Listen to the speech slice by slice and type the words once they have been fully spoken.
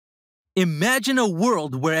Imagine a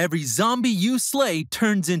world where every zombie you slay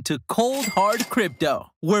turns into cold, hard crypto.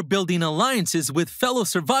 Where building alliances with fellow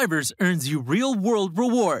survivors earns you real-world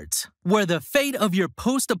rewards. Where the fate of your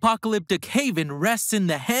post-apocalyptic haven rests in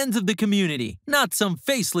the hands of the community, not some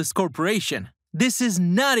faceless corporation. This is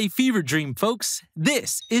not a fever dream, folks.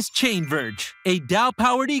 This is ChainVerge, a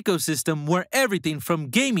DAO-powered ecosystem where everything from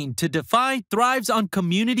gaming to DeFi thrives on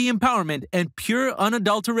community empowerment and pure,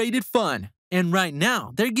 unadulterated fun. And right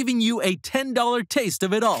now, they're giving you a $10 taste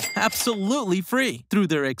of it all, absolutely free, through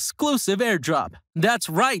their exclusive airdrop. That's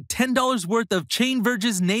right, $10 worth of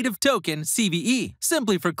ChainVerge's native token, CVE,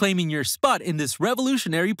 simply for claiming your spot in this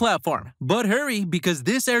revolutionary platform. But hurry, because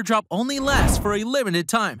this airdrop only lasts for a limited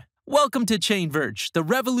time. Welcome to ChainVerge, the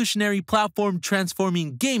revolutionary platform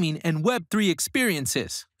transforming gaming and Web3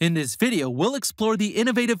 experiences. In this video, we'll explore the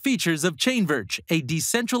innovative features of ChainVerge, a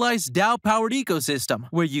decentralized DAO-powered ecosystem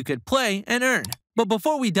where you could play and earn. But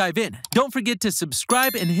before we dive in, don't forget to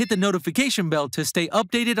subscribe and hit the notification bell to stay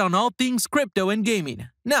updated on all things crypto and gaming.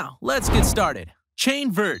 Now, let's get started.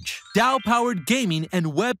 ChainVerge, DAO-powered gaming and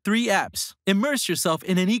Web3 apps. Immerse yourself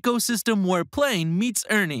in an ecosystem where playing meets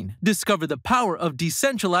earning. Discover the power of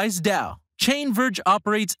decentralized DAO. ChainVerge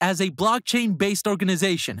operates as a blockchain-based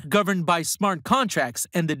organization governed by smart contracts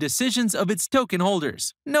and the decisions of its token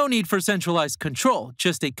holders. No need for centralized control,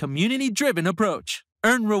 just a community-driven approach.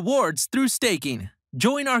 Earn rewards through staking.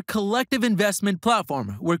 Join our collective investment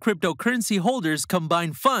platform where cryptocurrency holders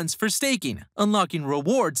combine funds for staking, unlocking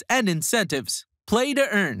rewards and incentives. Play to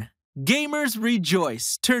earn. Gamers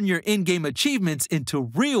rejoice. Turn your in-game achievements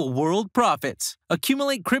into real-world profits.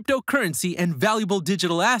 Accumulate cryptocurrency and valuable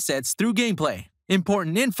digital assets through gameplay.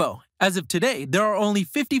 Important info. As of today, there are only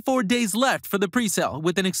 54 days left for the presale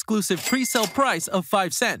with an exclusive presale price of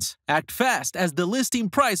 5 cents. Act fast as the listing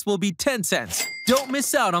price will be 10 cents. Don't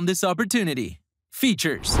miss out on this opportunity.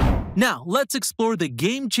 Features. Now, let's explore the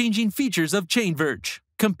game-changing features of ChainVerge.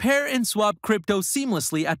 Compare and swap crypto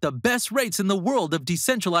seamlessly at the best rates in the world of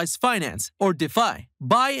decentralized finance, or DeFi.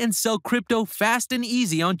 Buy and sell crypto fast and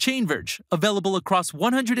easy on ChainVerge, available across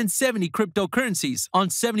 170 cryptocurrencies on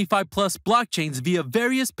 75-plus blockchains via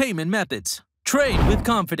various payment methods. Trade with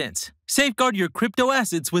confidence. Safeguard your crypto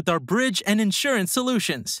assets with our bridge and insurance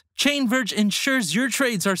solutions. ChainVerge ensures your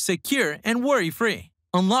trades are secure and worry-free.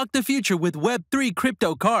 Unlock the future with Web3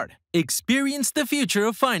 Crypto Card. Experience the future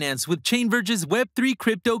of finance with ChainVerge's Web3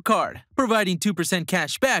 Crypto Card, providing 2%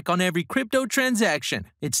 cash back on every crypto transaction.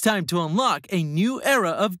 It's time to unlock a new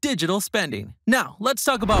era of digital spending. Now, let's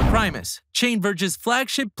talk about PrimusZ, ChainVerge's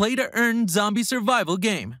flagship play-to-earn zombie survival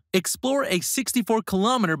game. Explore a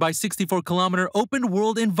 64-kilometer by 64-kilometer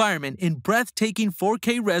open-world environment in breathtaking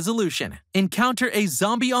 4K resolution. Encounter a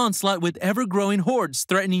zombie onslaught with ever-growing hordes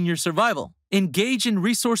threatening your survival. Engage in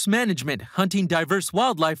resource management, hunting diverse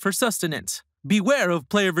wildlife for sustenance. Beware of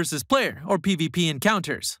player versus player or PvP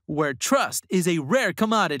encounters, where trust is a rare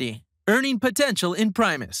commodity. Earning potential in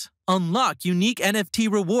PrimusZ. Unlock unique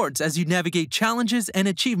NFT rewards as you navigate challenges and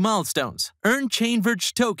achieve milestones. Earn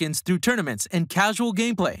ChainVerge tokens through tournaments and casual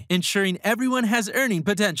gameplay, ensuring everyone has earning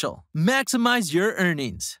potential. Maximize your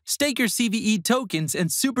earnings. Stake your CVE tokens and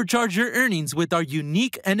supercharge your earnings with our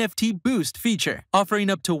unique NFT Boost feature, offering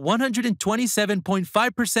up to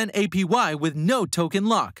 127.5% APY with no token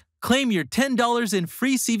lock. Claim your $10 in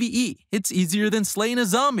free CVE. It's easier than slaying a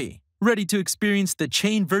zombie. Ready to experience the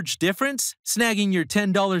ChainVerge difference? Snagging your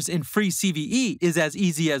 $10 in free CVE is as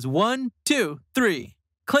easy as 1, 2, 3.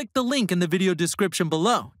 Click the link in the video description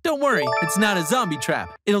below. Don't worry, it's not a zombie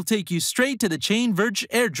trap. It'll take you straight to the ChainVerge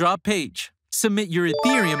airdrop page. Submit your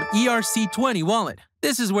Ethereum ERC20 wallet.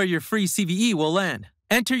 This is where your free CVE will land.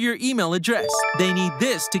 Enter your email address. They need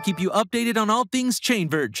this to keep you updated on all things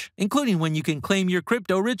ChainVerge, including when you can claim your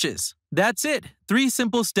crypto riches. That's it. 3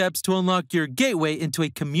 simple steps to unlock your gateway into a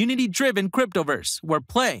community-driven cryptoverse where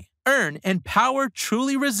play, earn, and power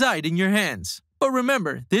truly reside in your hands. But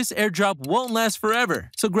remember, this airdrop won't last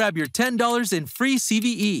forever, so grab your $10 in free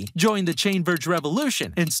CVE, join the ChainVerge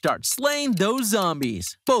revolution, and start slaying those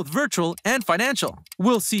zombies, both virtual and financial.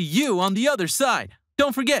 We'll see you on the other side.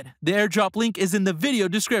 Don't forget, the airdrop link is in the video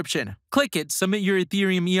description. Click it, submit your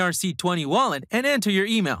Ethereum ERC20 wallet, and enter your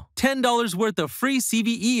email. $10 worth of free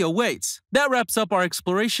CVE awaits. That wraps up our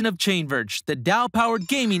exploration of ChainVerge, the DAO-powered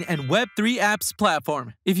gaming and Web3 apps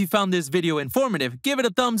platform. If you found this video informative, give it a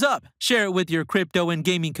thumbs up, share it with your crypto and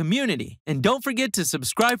gaming community, and don't forget to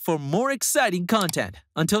subscribe for more exciting content.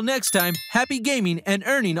 Until next time, happy gaming and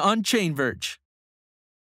earning on ChainVerge.